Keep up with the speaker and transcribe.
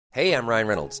Hey, I'm Ryan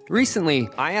Reynolds. Recently,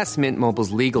 I asked Mint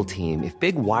Mobile's legal team if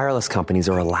big wireless companies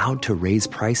are allowed to raise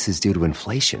prices due to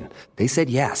inflation. They said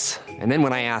yes. And then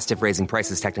when I asked if raising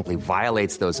prices technically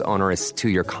violates those onerous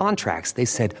two-year contracts, they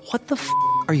said, "What the f***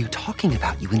 are you talking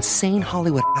about, you insane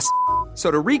Hollywood ass?" So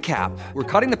to recap, we're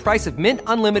cutting the price of Mint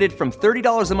Unlimited from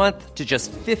 $30 a month to just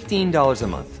 $15 a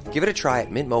month. Give it a try at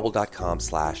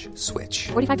mintmobile.com/switch.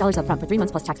 $45 up front for 3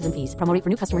 months plus taxes and fees. Promo rate for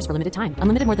new customers for limited time.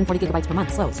 Unlimited more than 40 gigabytes per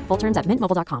month. Slows full terms at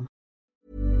mintmobile.com.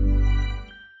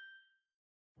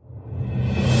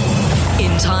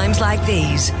 In times like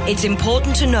these, it's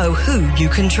important to know who you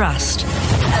can trust.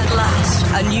 At last,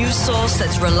 a news source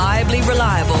that's reliably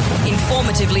reliable,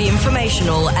 informatively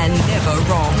informational, and never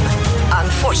wrong.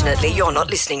 Unfortunately, you're not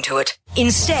listening to it.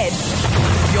 Instead,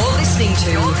 you're listening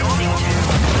to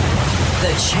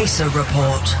The Chaser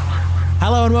Report.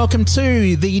 Hello and welcome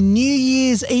to the New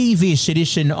Year's Eve-ish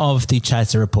edition of The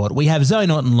Chaser Report. We have Zoe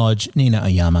Norton-Lodge, Nina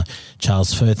Oyama,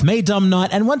 Charles Firth, me, Dom Knight,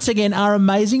 and once again our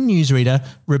amazing newsreader,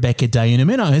 Rebecca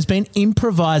Dayunamino, has been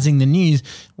improvising the news.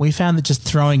 We found that just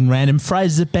throwing random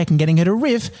phrases at Beck and getting her to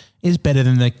riff is better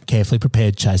than the carefully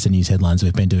prepared Chaser News headlines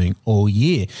we've been doing all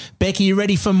year. Becky, you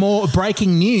ready for more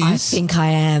breaking news? I think I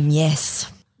am, yes.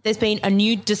 There's been a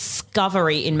new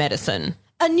discovery in medicine.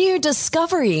 A new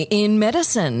discovery in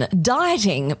medicine.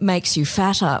 Dieting makes you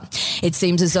fatter. It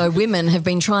seems as though women have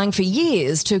been trying for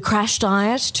years to crash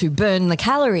diet, to burn the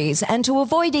calories, and to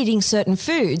avoid eating certain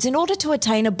foods in order to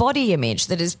attain a body image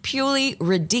that is purely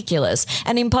ridiculous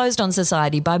and imposed on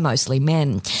society by mostly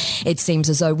men. It seems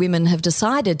as though women have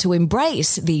decided to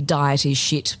embrace the diet is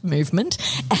shit movement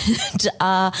and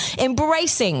are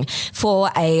embracing for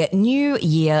a new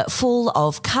year full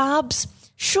of carbs,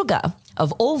 sugar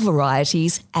of all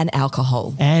varieties, and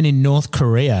alcohol. And in North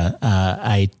Korea,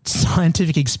 a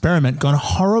scientific experiment gone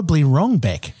horribly wrong,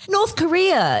 Beck. North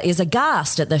Korea is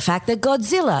aghast at the fact that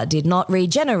Godzilla did not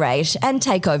regenerate and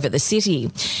take over the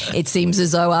city. It seems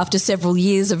as though after several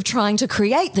years of trying to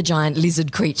create the giant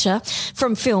lizard creature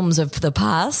from films of the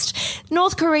past,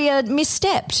 North Korea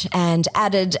misstepped and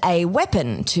added a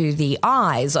weapon to the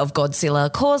eyes of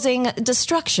Godzilla, causing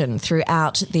destruction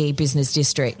throughout the business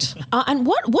district. And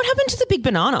what happened to the big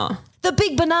banana? The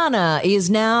big banana is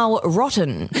now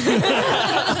rotten.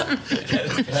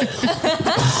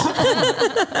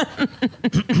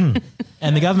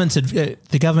 And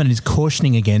the government is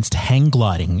cautioning against hang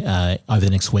gliding over the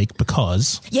next week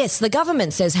because... Yes, the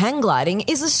government says hang gliding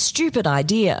is a stupid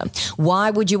idea.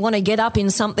 Why would you want to get up in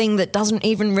something that doesn't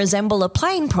even resemble a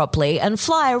plane properly and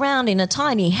fly around in a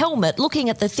tiny helmet looking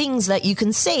at the things that you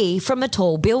can see from a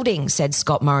tall building, said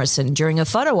Scott Morrison during a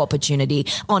photo opportunity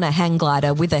on a hang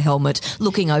glider with a helmet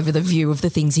looking over the view of the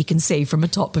things he can see from the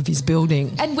top of his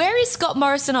building. And where is Scott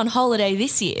Morrison on holiday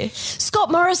this year? Scott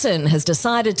Morrison has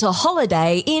decided to holiday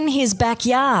in his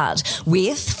backyard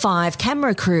with 5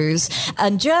 camera crews, a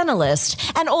journalist,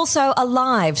 and also a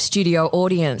live studio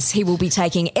audience. He will be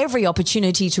taking every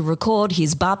opportunity to record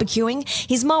his barbecuing,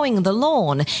 his mowing the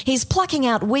lawn, his plucking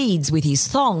out weeds with his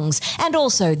thongs, and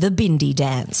also the bindi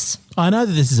dance. I know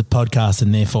that this is a podcast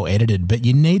and therefore edited, but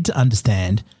you need to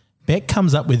understand Beck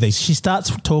comes up with these. She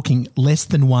starts talking less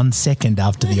than 1 second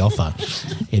after the offer.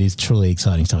 It is truly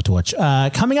exciting stuff to watch.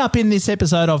 Coming up in this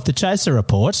episode of The Chaser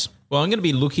Report... Well, I'm going to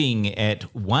be looking at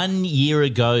 1 year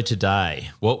ago today,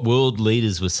 what world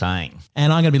leaders were saying.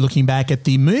 And I'm going to be looking back at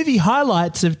the movie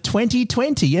highlights of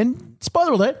 2020. And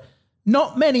spoiler alert,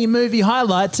 not many movie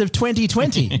highlights of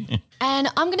 2020. And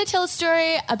I'm going to tell a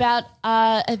story about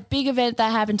a big event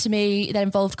that happened to me that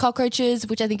involved cockroaches,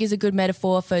 which I think is a good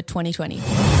metaphor for 2020.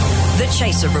 The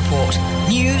Chaser Report.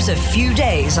 News a few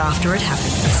days after it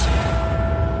happens.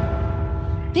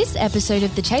 This episode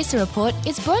of The Chaser Report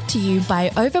is brought to you by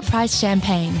Overpriced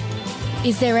Champagne.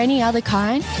 Is there any other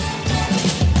kind?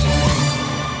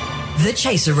 The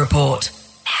Chaser Report.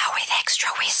 Now with extra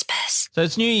whispers. So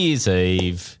it's New Year's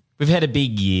Eve. We've had a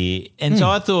big year. And so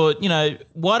I thought,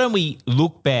 why don't we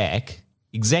look back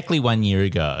exactly 1 year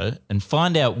ago and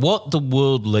find out what the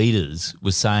world leaders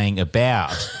were saying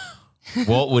about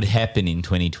what would happen in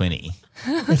 2020.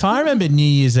 If I remember New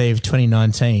Year's Eve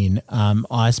 2019,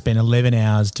 I spent 11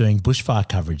 hours doing bushfire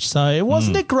coverage. So it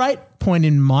wasn't a great point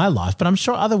in my life, but I'm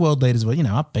sure other world leaders were,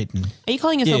 upbeat. Are you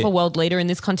calling yourself a world leader in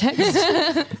this context?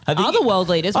 Other world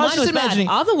leaders. Mine was bad.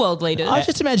 Other world leaders. I was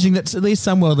just imagining that at least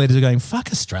some world leaders are going,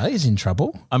 fuck, Australia's in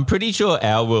trouble. I'm pretty sure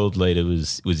our world leader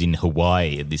was in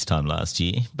Hawaii at this time last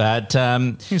year. But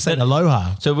he was saying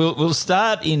aloha. So we'll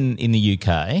start in the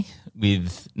UK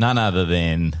with none other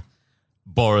than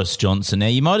Boris Johnson. Now,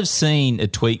 you might have seen a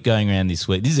tweet going around this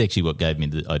week. This is actually what gave me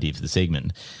the idea for the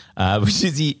segment, which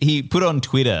is he put on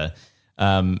Twitter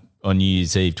on New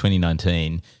Year's Eve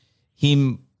 2019,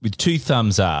 him with 2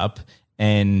 thumbs up,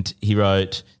 and he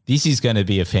wrote, "This is going to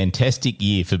be a fantastic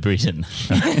year for Britain."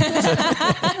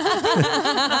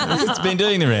 It's been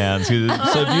doing the rounds because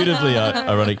it's so beautifully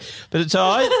ironic. But so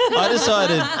I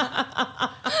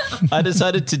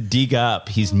decided to dig up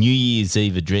his New Year's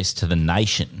Eve address to the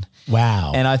nation.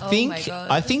 Wow. And I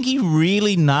think he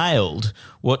really nailed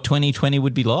what 2020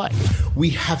 would be like.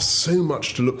 We have so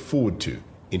much to look forward to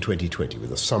in 2020 with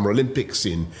the Summer Olympics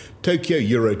in Tokyo,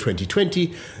 Euro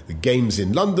 2020, the Games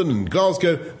in London and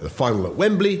Glasgow, the final at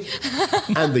Wembley,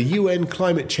 and the UN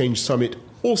Climate Change Summit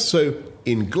also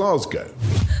in Glasgow.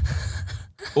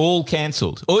 All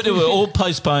cancelled. All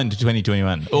postponed to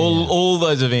 2021. All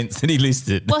those events that he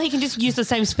listed. Well, he can just use the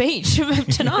same speech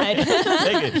tonight.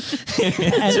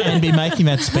 and be making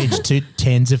that speech to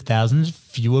tens of thousands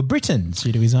fewer Britons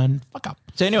due to his own fuck up.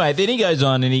 So anyway, then he goes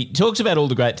on and he talks about all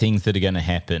the great things that are going to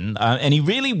happen, and he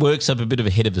really works up a bit of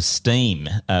a head of steam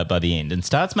by the end and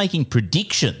starts making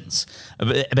predictions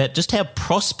about just how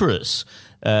prosperous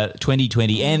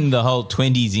 2020 and the whole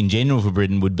 20s in general for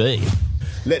Britain would be.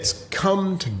 Let's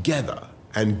come together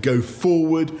and go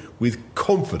forward with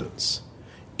confidence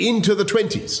into the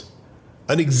 20s,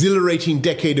 an exhilarating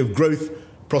decade of growth,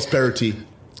 prosperity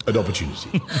and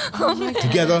opportunity.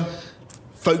 Together,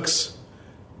 folks,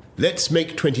 let's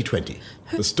make 2020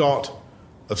 the start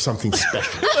of something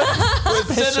special. Well,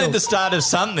 it's certainly the start of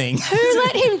something. Who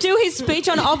let him do his speech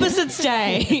on Opposites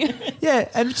Day? Yeah,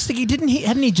 and just thinking,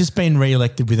 hadn't he just been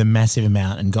re-elected with a massive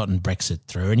amount and gotten Brexit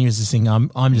through? And he was just saying,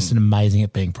 I'm just amazing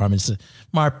at being Prime Minister.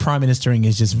 My Prime Ministering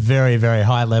is just very, very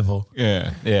high level.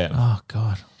 Yeah. Oh,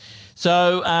 God.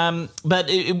 So, but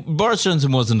Boris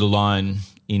Johnson wasn't alone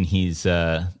in his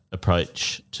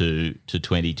approach to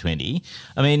 2020.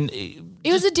 I mean,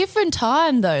 it was a different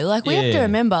time though. Like we have to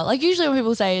remember, like usually when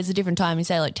people say it's a different time, you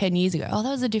say like 10 years ago, oh,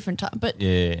 that was a different time. But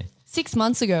 6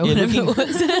 months ago, whatever it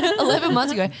was, 11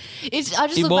 months ago, I just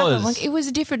look back and I'm like, it was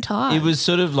a different time. It was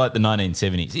sort of like the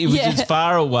 1970s. It was just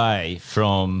far away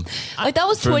from... Like that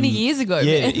was 20 years ago.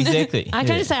 Yeah, man. exactly. I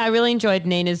can just say I really enjoyed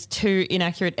Nina's 2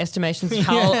 inaccurate estimations of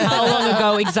how long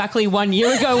ago exactly 1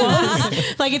 year ago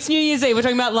was. Like it's New Year's Eve. We're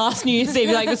talking about last New Year's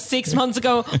Eve, like it was 6 months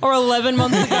ago or 11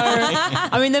 months ago.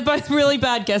 I mean, they're both really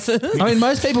bad guesses. I mean,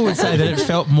 most people would say that it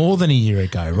felt more than a year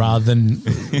ago rather than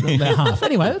half.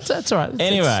 Anyway, that's all right.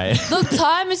 Anyway. Look,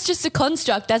 time is just a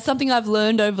construct. That's something I've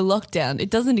learned over lockdown.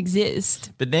 It doesn't exist.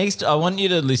 But next, I want you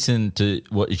to listen to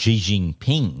what Xi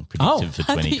Jinping predicted for 2020.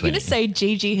 I thought you were going to say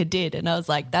Gigi Hadid, and I was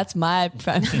like, that's my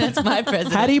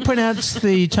president. How do you pronounce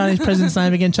the Chinese president's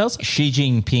name again, Chelsea? Xi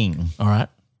Jinping. All right.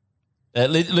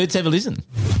 Let's have a listen.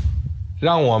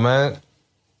 让我们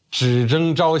只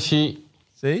争朝夕，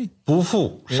 See? 不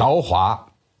负韶华，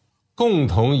共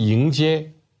同迎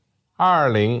接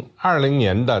2020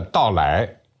年的到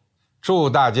来。祝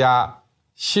大家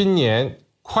新年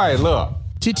快乐。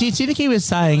 Do you think he was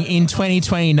saying in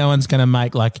 2020 no one's going to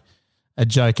make like a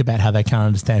joke about how they can't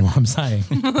understand what I'm saying?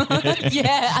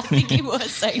 Yeah, I think he was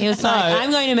saying He was like,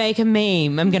 I'm going to make a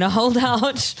meme. I'm going to hold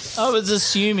out. I was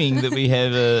assuming that we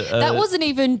have a That wasn't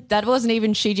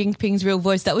even Xi Jinping's real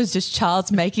voice. That was just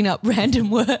Charles making up random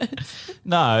words.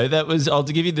 No, that was... I'll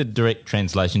give you the direct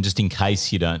translation just in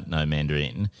case you don't know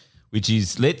Mandarin, which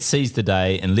is, let's seize the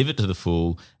day and live it to the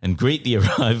full and greet the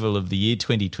arrival of the year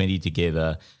 2020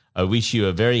 together. I wish you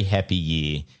a very happy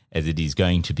year as it is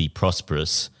going to be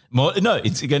prosperous.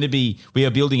 It's going to be, we are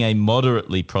building a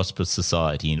moderately prosperous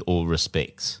society in all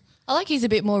respects. I like he's a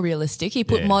bit more realistic. He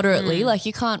put moderately, like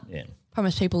you can't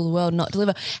promise people the world and not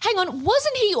deliver. Hang on,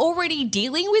 wasn't he already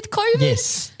dealing with COVID?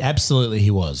 Yes, absolutely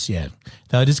he was, yeah.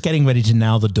 They were just getting ready to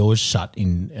nail the doors shut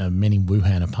in many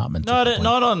Wuhan apartments. Not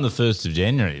on the 1st of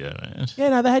January, though, right? Yeah,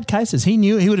 no, they had cases. He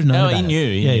knew. He would have known about he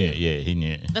knew. it. He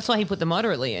knew. That's why he put the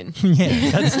moderately in.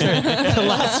 Yeah, that's true. The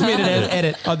last minute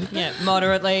edit. Yeah,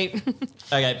 moderately.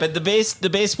 Okay, but the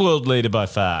best world leader by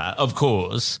far, of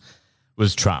course,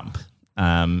 was Trump.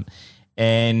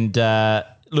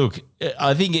 Look,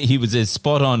 I think he was as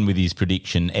spot on with his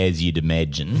prediction as you'd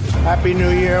imagine. Happy New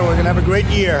Year. We're going to have a great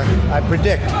year, I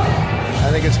predict. I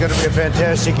think it's going to be a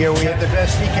fantastic year. We had the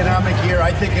best economic year,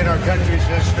 I think, in our country's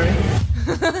history.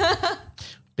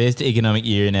 Best economic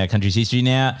year in our country's history.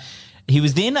 Now, he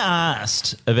was then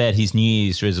asked about his New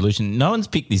Year's resolution. No one's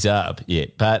picked this up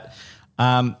yet, but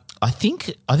I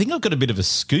think I've got a bit of a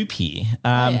scoop here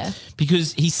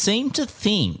because he seemed to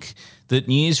think that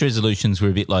New Year's resolutions were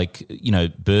a bit like,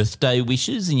 birthday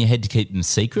wishes and you had to keep them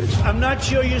secret. I'm not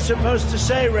sure you're supposed to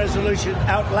say resolution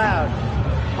out loud.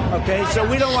 Okay, so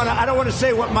I don't want to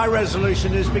say what my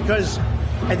resolution is because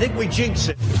I think we jinx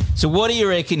it. So what do you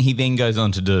reckon he then goes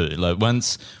on to do? Like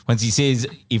once he says,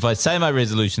 if I say my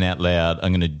resolution out loud,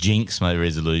 I'm going to jinx my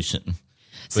resolution.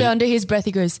 So under his breath,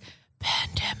 he goes,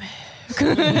 pandemic.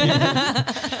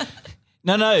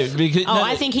 No, because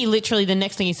I think he literally the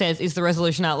next thing he says is the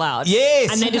resolution out loud.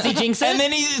 Yes, and then does he jinx it? And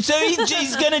then he's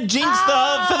going to jinx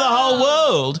for the whole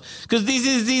world because this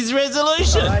is his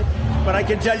resolution. All right? But I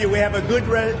can tell you, we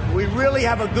really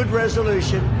have a good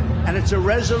resolution, and it's a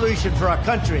resolution for our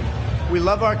country. We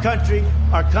love our country.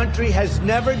 Our country has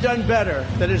never done better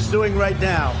than it's doing right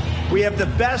now. We have the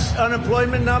best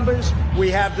unemployment numbers. We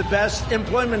have the best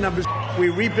employment numbers. We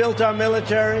rebuilt our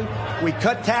military. We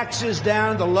cut taxes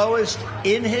down, the lowest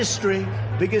in history,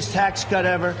 biggest tax cut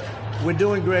ever. We're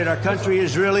doing great. Our country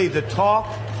is really the talk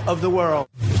of the world.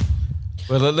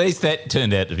 Well, at least that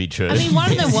turned out to be true. I mean,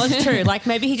 one of them was true. Like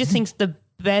maybe he just thinks the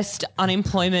best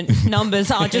unemployment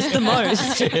numbers are just the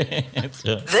most.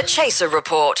 The Chaser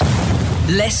Report.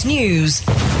 Less news,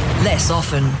 less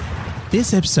often.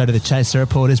 This episode of The Chaser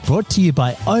Report is brought to you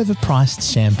by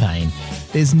Overpriced Champagne.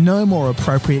 There's no more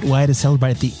appropriate way to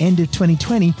celebrate the end of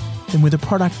 2020 than with a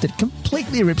product that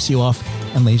completely rips you off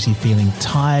and leaves you feeling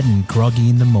tired and groggy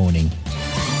in the morning.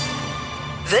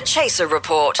 The Chaser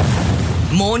Report.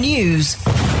 More news,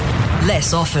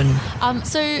 less often.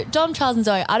 So Dom, Charles and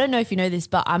Zoe, I don't know if you know this,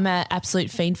 but I'm an absolute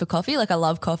fiend for coffee. Like I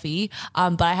love coffee,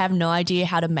 but I have no idea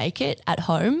how to make it at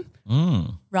home.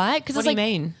 Right? Because what do you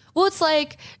mean? Well, it's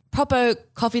like proper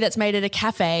coffee that's made at a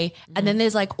cafe, and then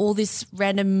there's like all this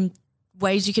random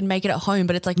ways you can make it at home,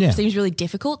 but it's like it seems really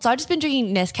difficult. So I've just been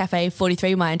drinking Nescafe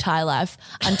 43 my entire life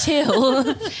until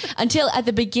at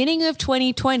the beginning of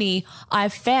 2020, I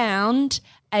found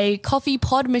a coffee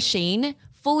pod machine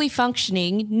fully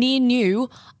functioning, near new,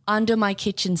 under my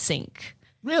kitchen sink.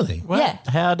 Really? Well, yeah.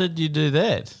 How did you do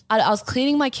that? I was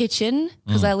cleaning my kitchen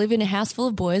because I live in a house full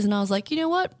of boys, and I was like, you know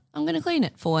what? I'm going to clean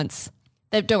it for once.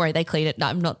 Don't worry, they clean it. No,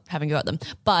 I'm not having a go at them.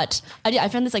 But I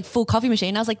found this like full coffee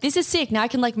machine. I was like, this is sick. Now I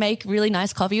can like make really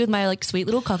nice coffee with my like sweet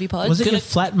little coffee pods. Was it your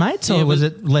flatmates or was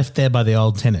it left there by the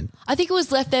old tenant? I think it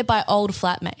was left there by old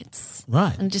flatmates.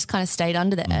 Right. And it just kind of stayed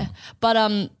under there.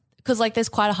 But because like there's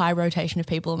quite a high rotation of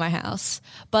people in my house.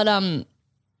 But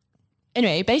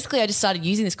anyway, basically I just started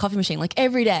using this coffee machine like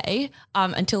every day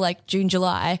until like June,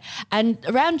 July. And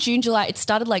around June, July, it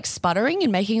started like sputtering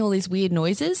and making all these weird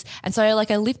noises. And so I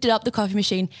lifted up the coffee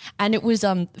machine and it was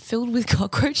filled with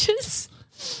cockroaches.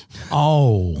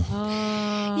 Oh.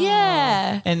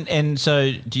 Yeah. And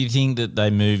so do you think that they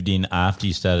moved in after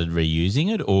you started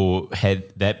reusing it, or had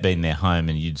that been their home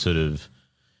and you'd sort of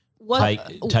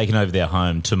taken over their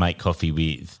home to make coffee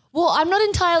with? Well, I'm not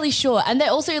entirely sure, and they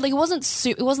also like it wasn't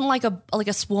like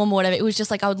a swarm or whatever. It was just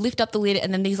like I would lift up the lid,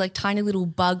 and then these like tiny little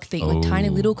bug things, like tiny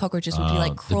little cockroaches would be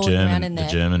like crawling around in there.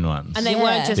 The German ones, and they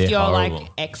weren't just your horrible. like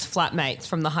ex-flatmates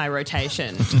from the high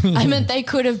rotation. I mean, they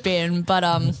could have been, but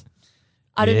I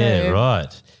don't know. Yeah,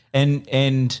 right. And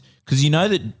because you know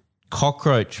that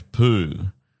cockroach poo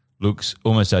looks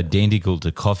almost identical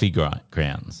to coffee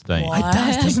grounds, don't you? It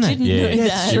does, doesn't it?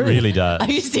 Yeah, it really does.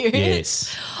 Are you serious?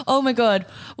 Yes. Oh my God.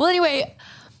 Well, anyway,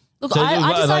 look, So, I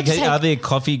just like to take, are there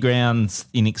coffee grounds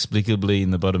inexplicably in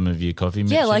the bottom of your coffee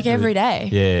machine? yeah, like every day.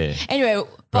 Yeah. Anyway,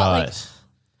 but Right.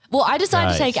 well, I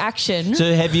decided to Right. take action.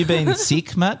 So have you been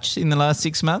sick much in the last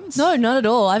 6 months? No, not at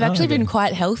all. I've actually been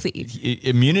quite healthy.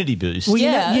 Immunity boost. Well,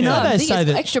 Yeah, you know I they think say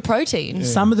it's that extra protein.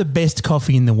 some of the best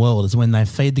coffee in the world is when they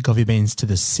feed the coffee beans to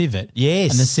the civet.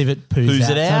 Yes. And the civet poos Poos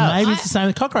out. it out. So maybe it's the same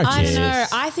with cockroaches. I don't know.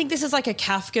 I think this is like a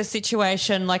Kafka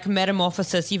situation, like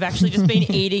metamorphosis. You've actually just been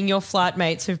eating your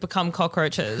flatmates who've become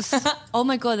cockroaches. Oh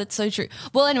my God, that's so true.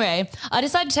 Well, anyway, I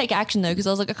decided to take action though because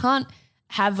I was like, I can't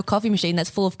have a coffee machine that's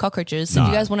full of cockroaches. So do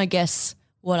you guys want to guess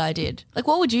what I did? Like,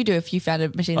 what would you do if you found a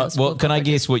machine that was full well, of can I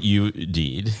cockroaches? guess what you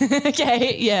did?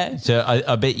 Okay, yeah. So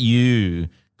I bet you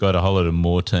got a whole lot of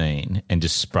Mortein and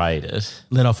just sprayed it.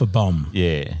 Let off a bomb.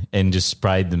 Yeah, and just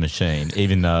sprayed the machine,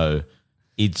 even though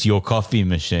it's your coffee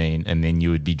machine, and then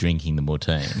you would be drinking the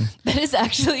Mortein. That is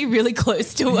actually really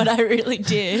close to what I really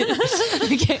did.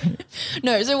 Okay.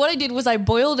 No, so what I did was I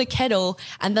boiled a kettle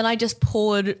and then I just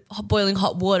poured boiling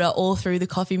hot water all through the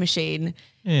coffee machine.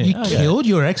 Yeah, You killed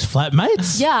your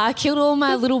ex-flatmates? Yeah, I killed all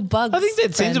my little bugs. I think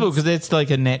that's sensible friends. because that's like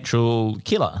a natural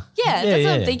killer. Yeah, that's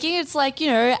what I'm thinking. It's like, you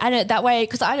know, and that way,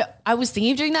 because I was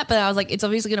thinking of doing that, but I was like, it's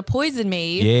obviously going to poison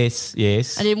me. Yes,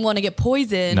 yes. I didn't want to get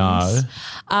poisoned. No.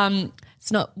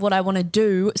 It's not what I want to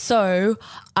do. So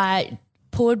I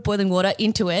poured boiling water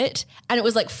into it and it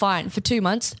was like fine for 2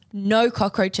 months, no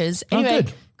cockroaches. Anyway,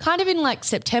 good. kind of in like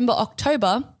September,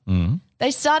 October,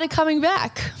 they started coming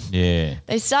back. Yeah.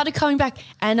 They started coming back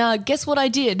and guess what I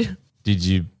did? Did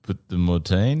you put the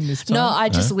Mortein this time? No, I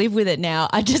just live with it now.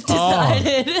 I just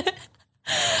decided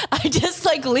I just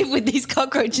like live with these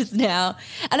cockroaches now,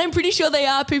 and I'm pretty sure they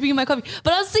are pooping in my coffee.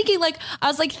 But I was thinking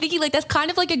that's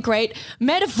kind of like a great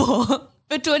metaphor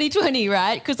for 2020,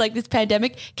 right? Because like this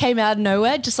pandemic came out of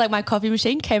nowhere, just like my coffee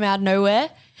machine came out of nowhere,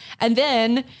 and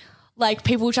then like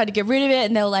people tried to get rid of it,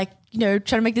 and they were like, you know,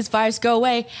 trying to make this virus go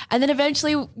away, and then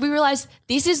eventually we realized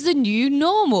this is the new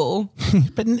normal.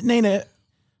 But Nina,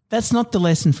 that's not the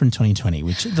lesson from 2020.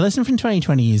 The lesson from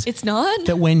 2020 is it's not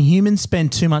that when humans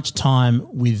spend too much time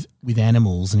with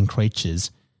animals and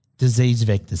creatures, disease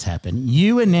vectors happen.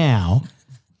 You are now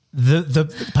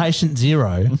the patient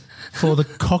zero for the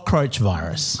cockroach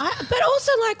virus. But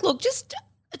also, like, look, just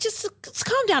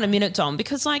calm down a minute, Dom,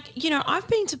 because, like, you know, I've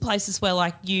been to places where,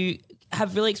 like, you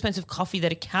have really expensive coffee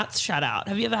that a cat's shut out.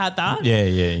 Have you ever had that? Yeah.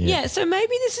 Yeah, so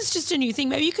maybe this is just a new thing.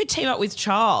 Maybe you could team up with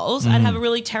Charles and have a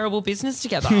really terrible business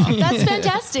together. That's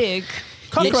fantastic.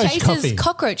 Cockroach coffee.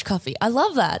 Cockroach coffee. I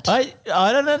love that. I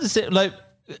don't understand. Like,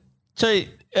 so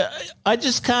I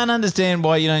just can't understand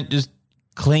why you don't just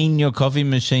clean your coffee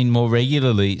machine more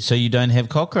regularly so you don't have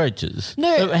cockroaches.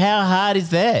 No. How hard is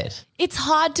that? It's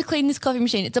hard to clean this coffee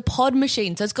machine. It's a pod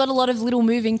machine, so it's got a lot of little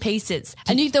moving pieces.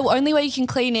 And the only way you can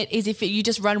clean it is if you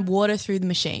just run water through the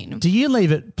machine. Do you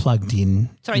leave it plugged in?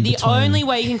 Sorry, the only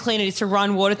way you can clean it is to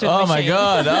run water through the machine. Oh, my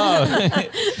God.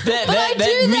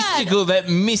 That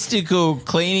mystical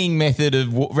cleaning method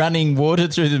of running water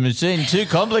through the machine, too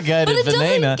complicated for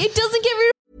Nina. It doesn't get rid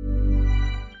of.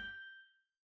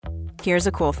 Here's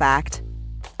a cool fact.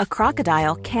 A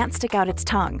crocodile can't stick out its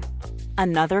tongue.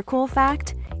 Another cool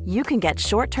fact, you can get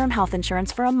short-term health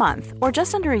insurance for a month or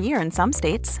just under a year in some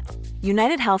states.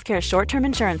 United Healthcare short-term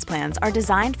insurance plans are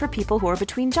designed for people who are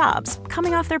between jobs,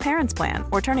 coming off their parents' plan,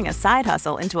 or turning a side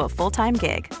hustle into a full-time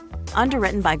gig.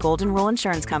 Underwritten by Golden Rule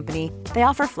Insurance Company, they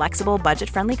offer flexible,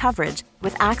 budget-friendly coverage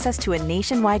with access to a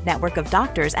nationwide network of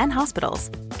doctors and hospitals.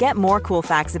 Get more cool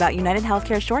facts about United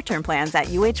Healthcare short-term plans at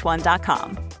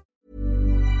uh1.com.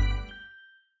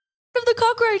 Of the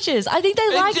cockroaches. I think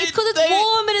they like it because it's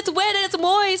warm and it's wet and it's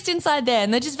moist inside there,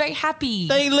 and they're just very happy.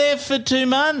 They left for 2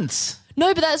 months.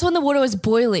 No, but that's when the water was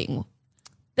boiling.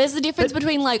 There's the difference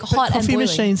between like hot and coffee boiling.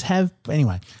 machines have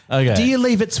anyway. Okay. Do you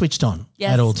leave it switched on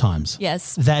Yes. at all times?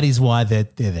 Yes. That is why they're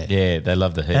there. Yeah, they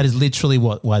love the heat. That is literally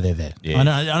why they're there. Yeah. I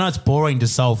know it's boring to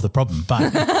solve the problem,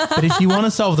 but if you want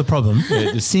to solve the problem,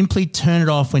 simply turn it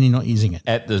off when you're not using it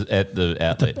at the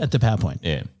outlet at the power point.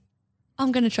 Yeah.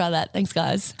 I'm going to try that. Thanks,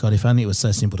 guys. God, if only it was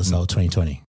so simple to solve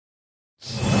 2020.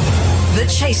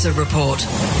 The Chaser Report.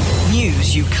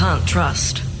 News you can't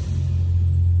trust.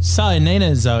 So,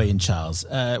 Nina, Zoe and Charles,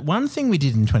 one thing we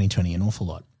did in 2020 an awful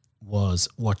lot was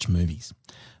watch movies.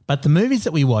 But the movies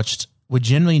that we watched were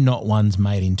generally not ones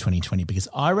made in 2020 because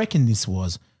I reckon this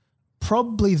was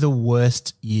probably the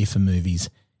worst year for movies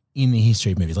in the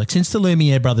history of movies. Like since the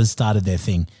Lumiere brothers started their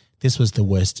thing, this was the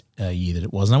worst year that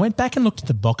it was. And I went back and looked at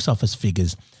the box office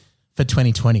figures for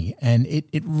 2020 and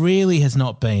it really has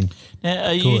not been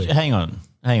good. Hang on.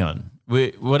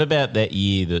 What about that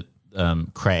year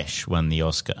that Crash won the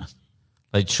Oscar?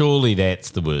 Like, surely that's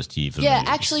the worst year for movies.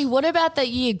 Actually, what about that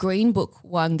year Green Book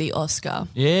won the Oscar?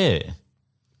 Yeah.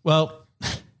 Well,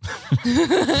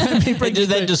 does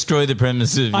that destroy the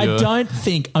premise of I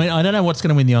don't know what's going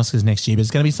to win the Oscars next year, but it's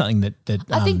going to be something that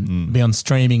I think be on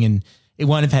streaming and it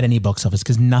won't have had any box office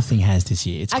because nothing has this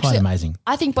year. It's actually, quite amazing.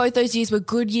 I think both those years were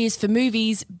good years for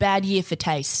movies, bad year for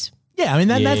taste. Yeah, I mean,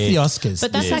 that's the Oscars.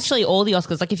 But that's actually all the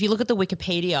Oscars. Like if you look at the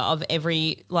Wikipedia of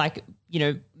every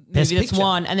movie Best that's picture.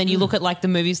 won and then you look at like the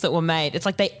movies that were made, it's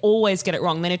like they always get it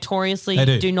wrong. They notoriously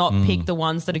do not pick the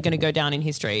ones that are going to go down in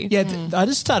history. Yeah, I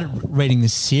just started reading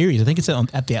this series. I think it's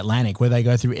at The Atlantic where they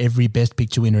go through every Best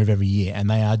Picture winner of every year and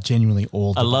they are genuinely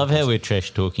all I love how we're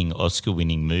trash talking Oscar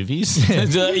winning movies. Yeah,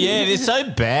 they're so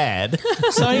bad.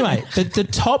 So anyway, the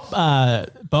top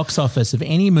box office of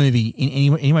any movie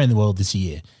anywhere in the world this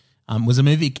year was a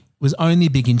movie was only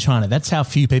big in China. That's how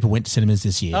few people went to cinemas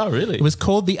this year. Oh, really? It was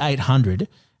called The 800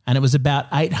 and it was about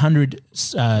 800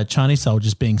 Chinese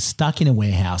soldiers being stuck in a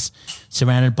warehouse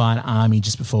surrounded by an army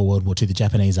just before World War II, the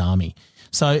Japanese army.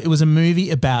 So it was a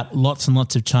movie about lots and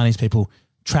lots of Chinese people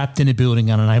trapped in a building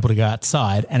and unable to go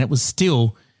outside, and it was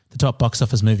still the top box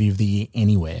office movie of the year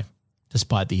anywhere,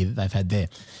 despite the year that they've had there.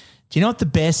 Do you know what the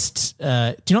best? Do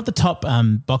you know what the top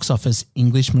box office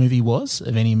English movie was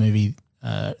of any movie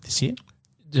this year?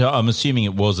 I'm assuming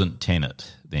it wasn't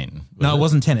Tenet then. No, it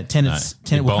wasn't Tenet. Tenet.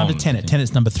 We'll come to Tenet.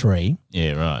 Tenet's number 3.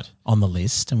 Yeah, right. On the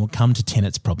list, and we'll come to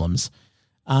Tenet's problems.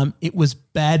 It was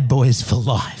Bad Boys for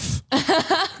Life.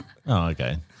 Oh,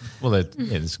 okay. Well,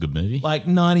 that's a good movie. Like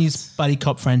 90s buddy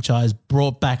cop franchise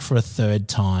brought back for a third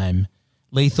time.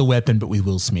 Lethal Weapon, but with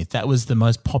Will Smith. That was the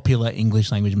most popular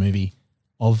English language movie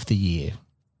of the year.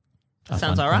 Sounds all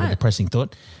Kind of right. a depressing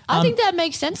thought. I think that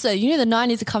makes sense though. You know, the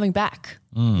 90s are coming back.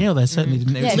 Yeah, well, they certainly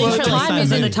didn't. Yeah, It was different literally the time same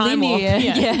is in movie. the time warp.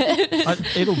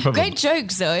 Yeah. It'll probably. Great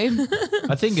joke, Zoe.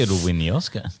 I think it'll win the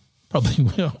Oscar. Probably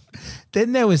will.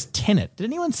 Then there was Tenet. Did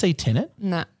anyone see Tenet?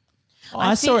 No.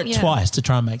 I saw it twice to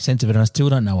try and make sense of it, and I still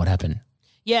don't know what happened.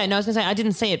 Yeah, no, I was going to say I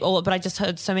didn't see it all, but I just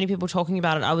heard so many people talking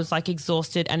about it. I was like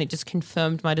exhausted and it just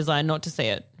confirmed my desire not to see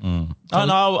it. Oh,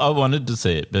 no, I wanted to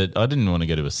see it, but I didn't want to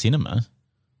go to a cinema.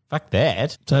 Fuck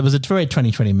that. So it was a very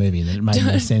 2020 movie, and it made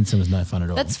no sense and was no fun at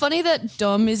all. That's funny that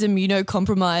Dom is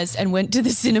immunocompromised and went to the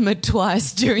cinema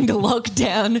twice during the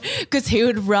lockdown because he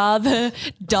would rather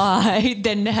die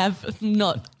than have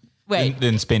not. Wait.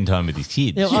 Then spend time with his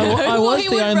kids. Yeah, I was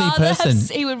the only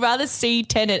person. He would rather see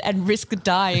Tenet and risk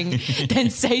dying than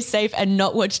stay safe and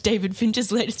not watch David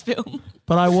Fincher's latest film.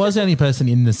 But I was the only person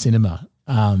in the cinema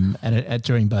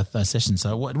during both those sessions,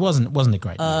 so it wasn't a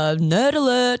great movie. Nerd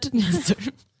alert.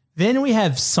 Then we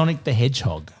have Sonic the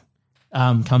Hedgehog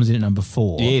comes in at number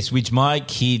 4. Yes, which my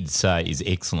kids say is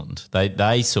excellent.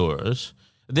 They saw it.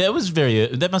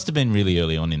 That must have been really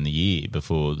early on in the year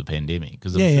before the pandemic.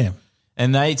 Yeah.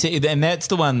 And that's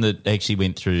the one that actually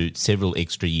went through several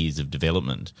extra years of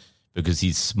development because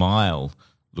his smile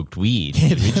looked weird. Yeah,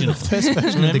 in the original. the first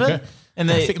version Remember?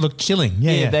 And it looked chilling.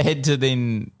 Yeah, They had to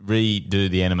then redo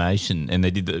the animation, and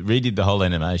they redid the whole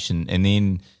animation, and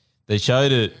then they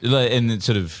showed it, and then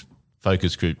sort of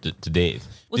focus grouped it to death.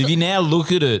 If you now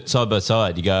look at it side by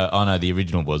side, you go, "Oh no, the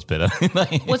original was better."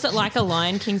 Was it like a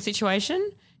Lion King situation?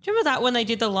 Do you remember that when they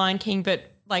did the Lion King, but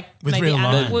like With maybe real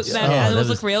animals lions.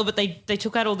 look real, but they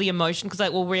took out all the emotion because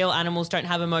real animals don't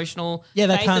have emotional Yeah,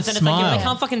 they faces, can't and it's smile. like they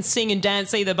can't fucking sing and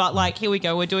dance either. But like, here we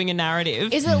go, we're doing a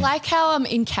narrative. Is it like how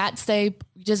in Cats they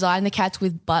design the cats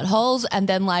with buttholes and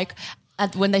then like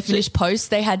when they finished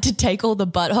post they had to take all the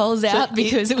buttholes out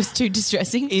because it was too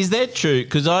distressing? Is that true?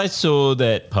 Because I saw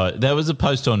that post. There was a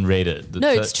post on Reddit. No,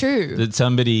 it's true.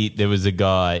 That there was a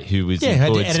guy who was had to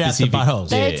employed edit out the buttholes.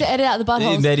 They had to edit out the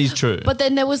buttholes. That is true. But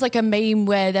then there was like a meme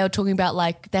where they were talking about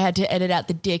like they had to edit out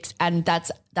the dicks, and that's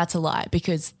a lie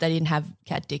because they didn't have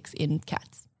cat dicks in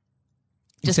Cats.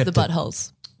 Just Except the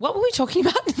buttholes. What were we talking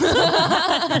about?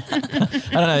 I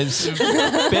don't know. It's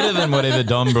better than whatever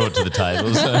Dom brought to the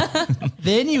table. So.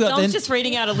 Then you got Dom's just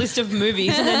reading out a list of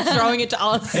movies and then throwing it to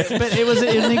us. but it was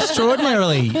an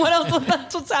extraordinarily. What else?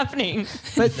 That's what's happening.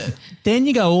 But then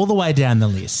you go all the way down the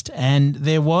list, and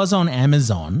there was on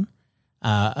Amazon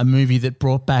a movie that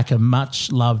brought back a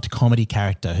much loved comedy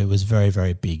character who was very,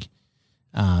 very big,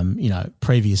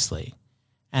 previously,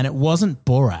 and it wasn't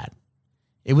Borat.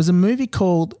 It was a movie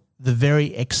called The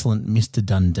Very Excellent Mr.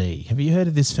 Dundee. Have you heard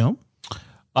of this film?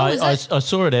 I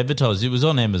saw it advertised. It was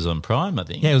on Amazon Prime, I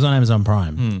think. Yeah, it was on Amazon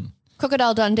Prime.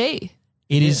 Crocodile Dundee.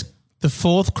 It is the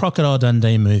 4th Crocodile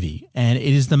Dundee movie, and it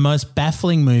is the most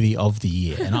baffling movie of the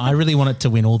year. And I really want it to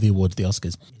win all the awards, the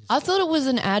Oscars. I thought it was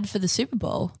an ad for the Super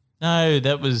Bowl. No,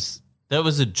 that was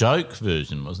a joke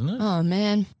version, wasn't it? Oh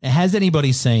man. Has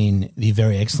anybody seen The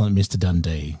Very Excellent Mr.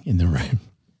 Dundee in the room?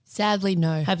 Sadly,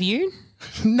 no. Have you?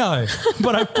 No,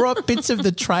 but I brought bits of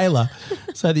the trailer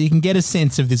so that you can get a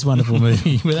sense of this wonderful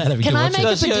movie without having Can to I watch make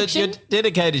it. a prediction? Your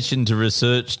dedication to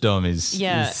research, Dom, is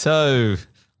so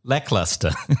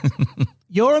lackluster.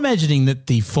 You're imagining that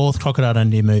the 4th Crocodile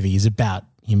Dundee movie is about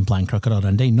him playing Crocodile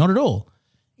Dundee. Not at all.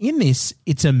 In this,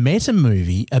 it's a meta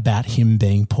movie about him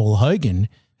being Paul Hogan,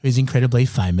 who's incredibly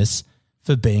famous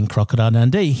for being Crocodile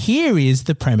Dundee. Here is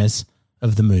the premise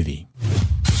of the movie.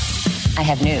 I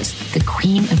have news. The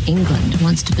Queen of England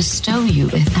wants to bestow you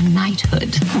with a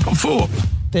knighthood. What for?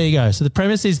 There you go. So the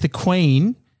premise is the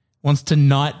Queen wants to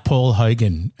knight Paul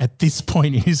Hogan at this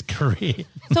point in his career.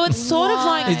 So it's sort of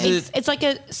like Is it's like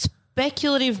a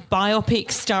speculative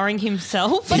biopic starring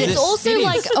himself. But it's also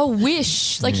like a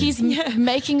wish. Like he's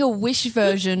making a wish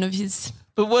version of his.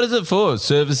 But what is it for?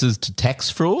 Services to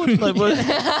tax fraud? Like what?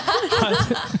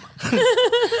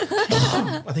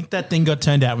 I think that thing got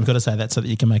turned out. We've got to say that so that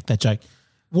you can make that joke.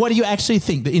 What do you actually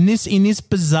think that in this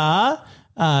bizarre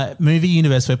movie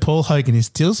universe where Paul Hogan is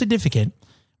still significant?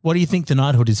 What do you think the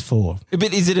knighthood is for?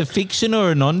 But is it a fiction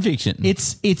or a non-fiction?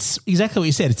 It's exactly what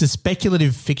you said. It's a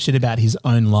speculative fiction about his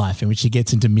own life in which he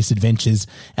gets into misadventures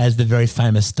as the very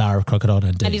famous star of Crocodile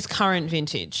Dundee. and his current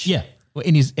vintage. Yeah. Well,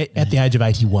 at the age of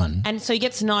 81. And so he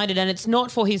gets knighted, and it's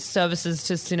not for his services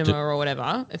to cinema or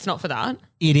whatever. It's not for that.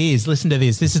 It is. Listen to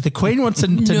this. This is the Queen wants to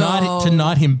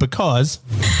knight him because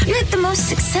You're the most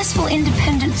successful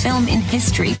independent film in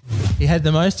history. He had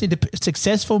the most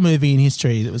successful movie in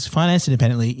history that was financed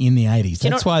independently in the 80s.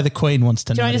 That's why the Queen wants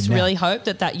to know. I just really hope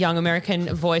that young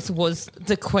American voice was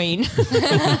the Queen.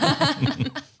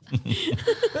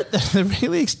 But the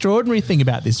really extraordinary thing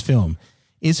about this film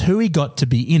is who he got to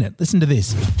be in it. Listen to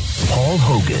this. Paul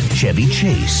Hogan, Chevy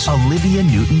Chase, Olivia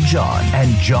Newton-John,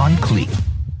 and John Cleese.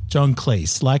 John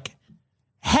Cleese. Like,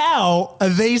 how are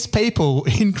these people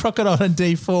in Crocodile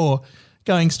Dundee 4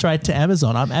 going straight to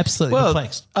Amazon? I'm absolutely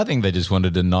perplexed. I think they just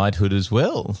wanted a knighthood as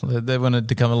well. They wanted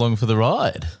to come along for the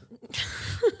ride.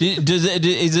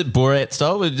 Is it Borat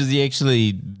style? Or does he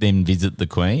actually then visit the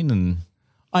Queen and...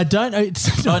 I don't know.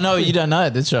 No, you don't know.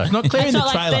 That's right. It's not clear in the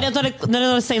trailer. They're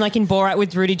not a scene like in Borat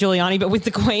with Rudy Giuliani, but with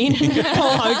the Queen,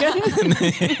 Paul Hogan.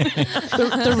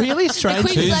 the really strange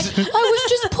the Queen's like, I was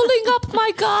just pulling up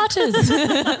my garters.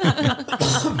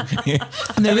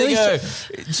 And there really go.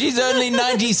 She's only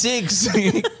 96.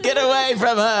 Get away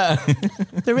from her.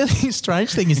 The really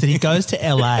strange thing is that he goes to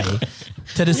LA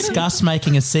to discuss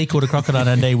making a sequel to Crocodile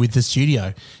Dundee with the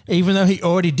studio, even though he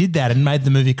already did that and made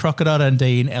the movie Crocodile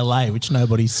Dundee in LA, which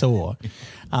nobody saw.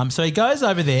 So he goes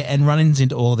over there and runs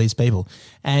into all these people.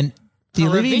 And the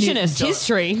revisionist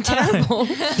history, terrible.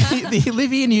 the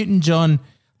Olivia Newton-John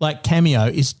cameo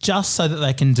is just so that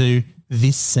they can do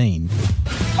this scene.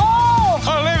 Oh,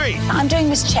 Olivia! I'm doing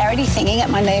this charity thingy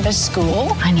at my neighbour's school.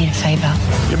 I need a favour.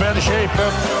 You better shape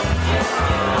up,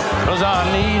 'cause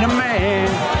I need a man.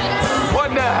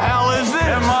 What the hell is this?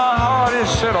 And my heart is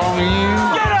set on you.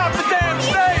 Get off the damn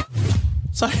stage!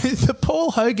 So the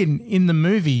Paul Hogan in the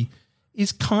movie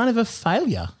is kind of a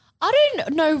failure. I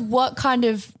don't know what kind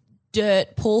of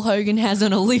dirt Paul Hogan has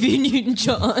on Olivia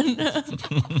Newton-John,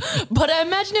 but I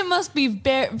imagine it must be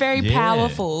very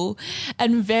powerful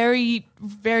and very,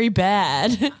 very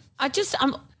bad. I'm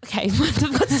okay.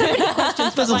 I've got so many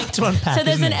questions. There's a lot to unpack, so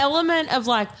there's isn't an there? element of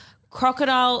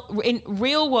Crocodile in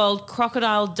real world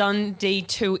Crocodile Dundee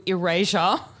 2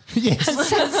 erasure. Yes,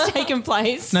 has taken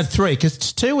place. No, 3, because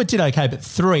 2 did okay, but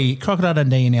 3, Crocodile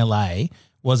Dundee in LA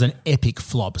was an epic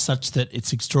flop, such that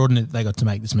it's extraordinary that they got to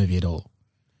make this movie at all.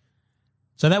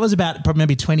 So that was about probably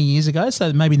maybe 20 years ago.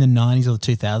 So maybe in the 90s or the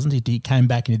 2000s, he came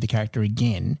back and did the character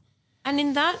again. And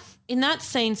in that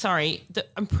scene,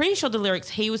 I'm pretty sure the lyrics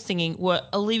he was singing were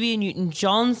Olivia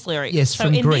Newton-John's lyrics. Yes, so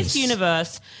from in Grease. this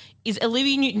universe, is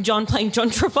Olivia Newton-John playing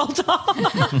John Travolta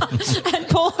and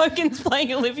Paul Hogan's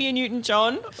playing Olivia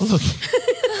Newton-John? Look,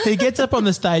 he gets up on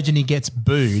the stage and he gets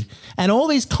booed, and all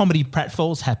these comedy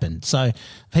pratfalls happen. So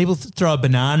people throw a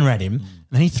banana at him, and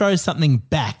then he throws something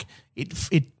back.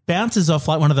 It bounces off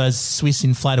like one of those Swiss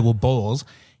inflatable balls,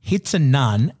 hits a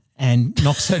nun, and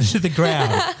knocks her to the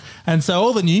ground. And so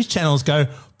all the news channels go,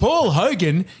 Paul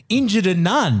Hogan injured a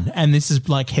nun. And this is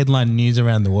like headline news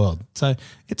around the world. So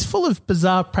it's full of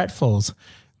bizarre pratfalls.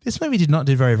 This movie did not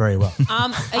do very, very well.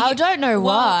 I don't know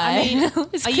why. I mean,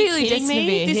 It's are you clearly kidding destined to be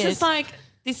me? a This hit.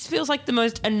 this feels like the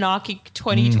most anarchic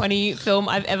 2020 film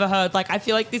I've ever heard. I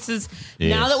feel like this is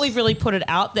now that we've really put it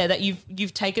out there, that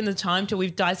you've taken the time to,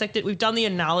 we've dissected, we've done the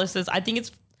analysis. I think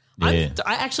it's. I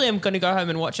actually am going to go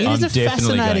home and watch it. It is a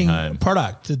fascinating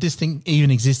product that this thing even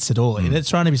exists at all. It's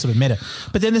trying to be sort of meta.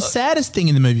 But then the saddest thing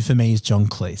in the movie for me is John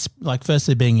Cleese,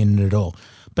 firstly being in it at all.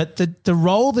 But the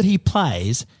role that he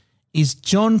plays is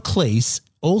John Cleese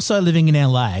also living in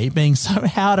LA, being so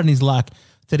hard on his luck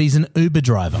that he's an Uber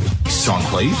driver. John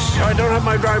Cleese? I don't have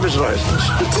my driver's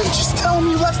license. Just tell him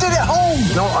you left it at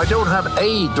home. No, I don't have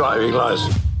a driving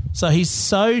license. So he's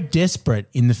so desperate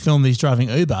in the film that he's driving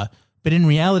Uber, but in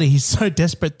reality he's so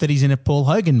desperate that he's in a Paul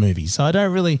Hogan movie. So I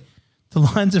don't really, the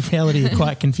lines of reality are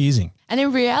quite confusing. And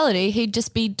in reality, he'd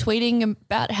just be tweeting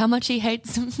about how much he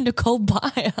hates Nicole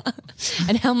Byer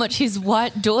and how much his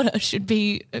white daughter should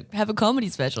have a comedy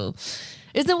special.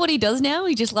 Isn't that what he does now?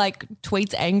 He just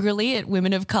tweets angrily at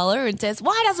women of colour and says,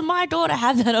 "Why doesn't my daughter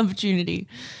have that opportunity?"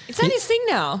 Is that his thing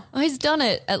now? Oh, he's done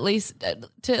it to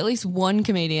at least one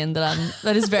comedian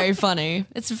that is very funny.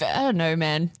 I don't know,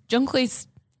 man. John Cleese,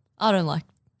 I don't like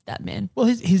that man. Well,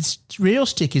 his real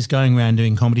shtick is going around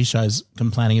doing comedy shows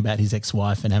complaining about his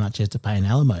ex-wife and how much he has to pay in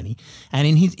alimony. And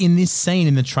in this scene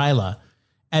in the trailer,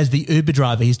 as the Uber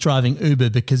driver, he's driving Uber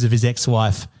because of his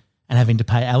ex-wife and having to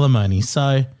pay alimony.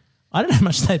 So I don't know how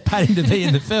much they paid him to be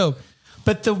in the film.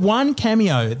 But the one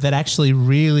cameo that actually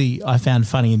really I found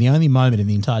funny, and the only moment in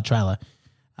the entire trailer,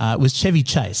 was Chevy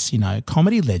Chase,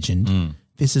 comedy legend.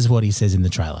 This is what he says in the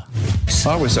trailer.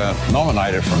 I was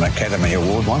nominated for an Academy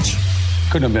Award once.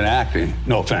 Couldn't have been acting.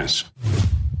 No offense.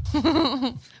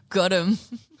 Got him.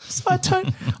 So I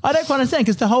don't quite understand,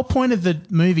 because the whole point of the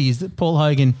movie is that Paul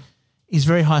Hogan is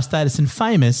very high status and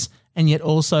famous, and yet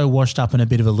also washed up and a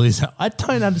bit of a loser. I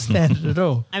don't understand it at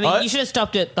all. I mean, you should have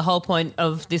stopped at the whole point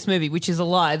of this movie, which is a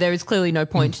lie. There is clearly no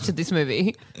point to this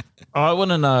movie. I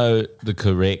want to know the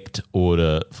correct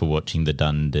order for watching the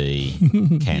Dundee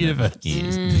canon.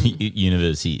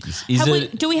 Universe is.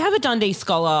 Do we have a Dundee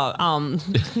scholar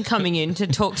coming in to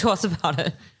talk to us about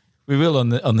it? We will on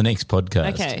the next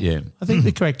podcast. Okay. Yeah. I think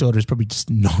the correct order is probably just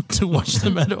not to watch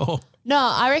them at all. No,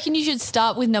 I reckon you should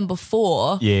start with number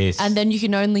 4. Yes. And then you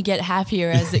can only get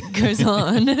happier as it goes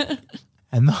on.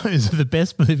 And those are the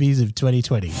best movies of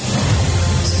 2020.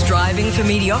 Striving for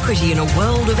mediocrity in a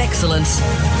world of excellence.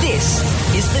 This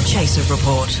is The Chaser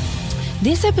Report.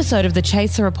 This episode of The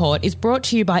Chaser Report is brought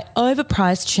to you by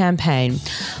overpriced champagne.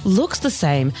 Looks the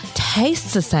same,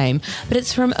 tastes the same, but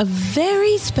it's from a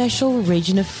very special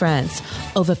region of France,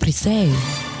 Overpricé.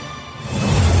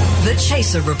 The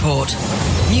Chaser Report.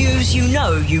 News you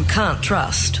know you can't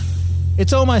trust.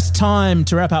 It's almost time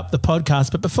to wrap up the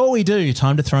podcast, but before we do,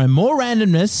 time to throw more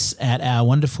randomness at our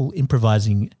wonderful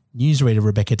improvising newsreader,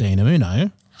 Rebecca Di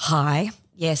Nauno. Hi.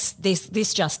 Yes,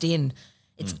 this just in.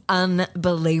 It's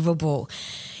unbelievable.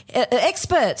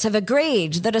 Experts have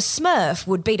agreed that a Smurf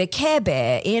would beat a Care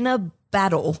Bear in a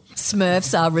battle.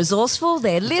 Smurfs are resourceful,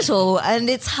 they're little, and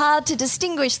it's hard to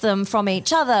distinguish them from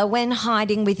each other when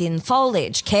hiding within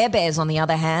foliage. Care Bears, on the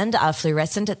other hand, are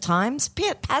fluorescent at times,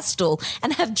 pastel,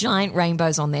 and have giant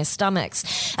rainbows on their stomachs.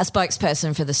 A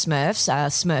spokesperson for the Smurfs,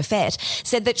 Smurfette,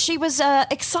 said that she was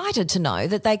excited to know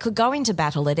that they could go into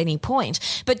battle at any point,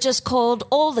 but just called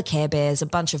all the Care Bears a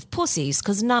bunch of pussies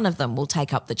because none of them will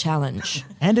take up the challenge.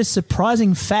 And a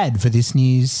surprising fad for this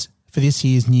year's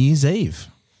New Year's Eve.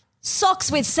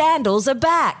 Socks with sandals are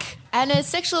back. And a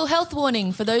sexual health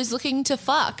warning for those looking to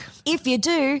fuck. If you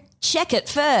do, check it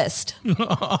first.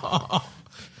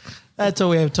 That's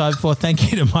all we have time for. Thank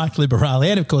you to Mike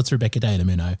Liberale and, of course, Rebecca Di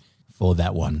Nauno for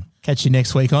that one. Catch you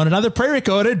next week on another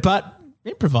pre-recorded but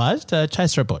improvised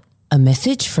Chaser Report. A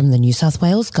message from the New South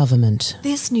Wales Government.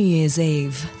 This New Year's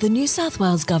Eve, the New South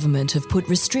Wales Government have put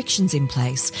restrictions in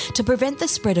place to prevent the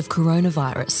spread of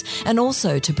coronavirus and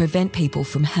also to prevent people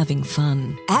from having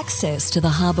fun. Access to the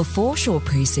Harbour Foreshore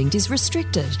precinct is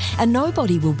restricted and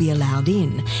nobody will be allowed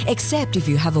in, except if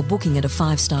you have a booking at a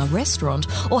 5-star restaurant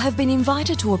or have been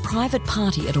invited to a private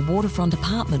party at a waterfront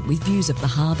apartment with views of the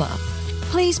harbour.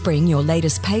 Please bring your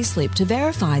latest payslip to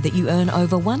verify that you earn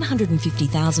over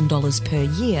 $150,000 per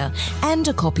year and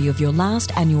a copy of your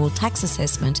last annual tax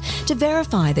assessment to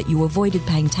verify that you avoided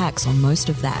paying tax on most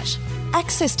of that.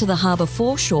 Access to the Harbour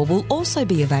Foreshore will also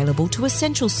be available to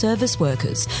essential service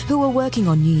workers who are working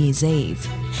on New Year's Eve.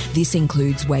 This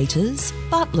includes waiters,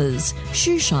 butlers,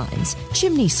 shoe shines,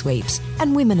 chimney sweeps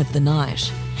and women of the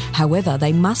night. However,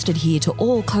 they must adhere to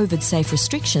all COVID-safe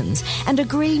restrictions and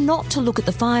agree not to look at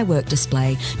the firework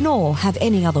display nor have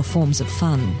any other forms of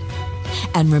fun.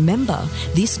 And remember,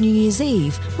 this New Year's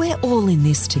Eve, we're all in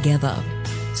this together.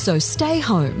 So stay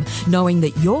home, knowing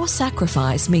that your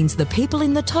sacrifice means the people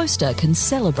in the toaster can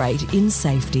celebrate in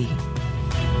safety.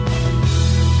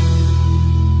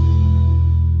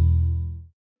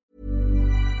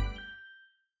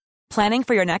 Planning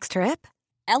for your next trip?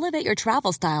 Elevate your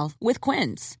travel style with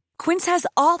Quince. Quince has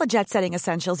all the jet-setting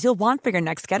essentials you'll want for your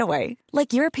next getaway,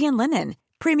 like European linen,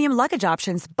 premium luggage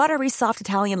options, buttery soft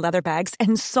Italian leather bags,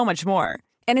 and so much more.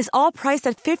 And is all priced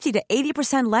at 50 to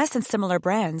 80% less than similar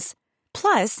brands.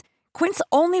 Plus, Quince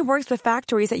only works with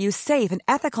factories that use safe and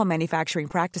ethical manufacturing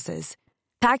practices.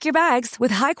 Pack your bags with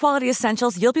high-quality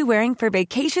essentials you'll be wearing for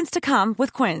vacations to come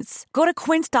with Quince. Go to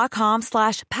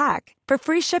quince.com/pack for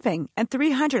free shipping and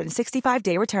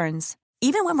 365-day returns.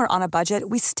 Even when we're on a budget,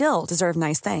 we still deserve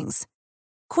nice things.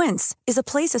 Quince is a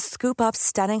place to scoop up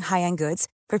stunning high-end goods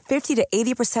for 50 to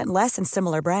 80% less than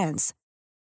similar brands.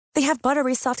 They have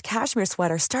buttery soft cashmere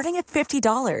sweaters starting at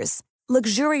 $50,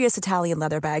 luxurious Italian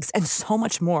leather bags, and so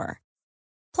much more.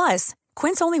 Plus,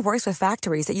 Quince only works with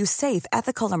factories that use safe,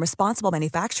 ethical, and responsible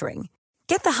manufacturing.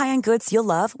 Get the high-end goods you'll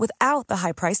love without the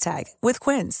high price tag with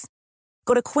Quince.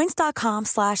 Go to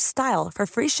quince.com/style for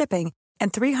free shipping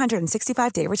and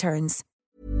 365-day returns.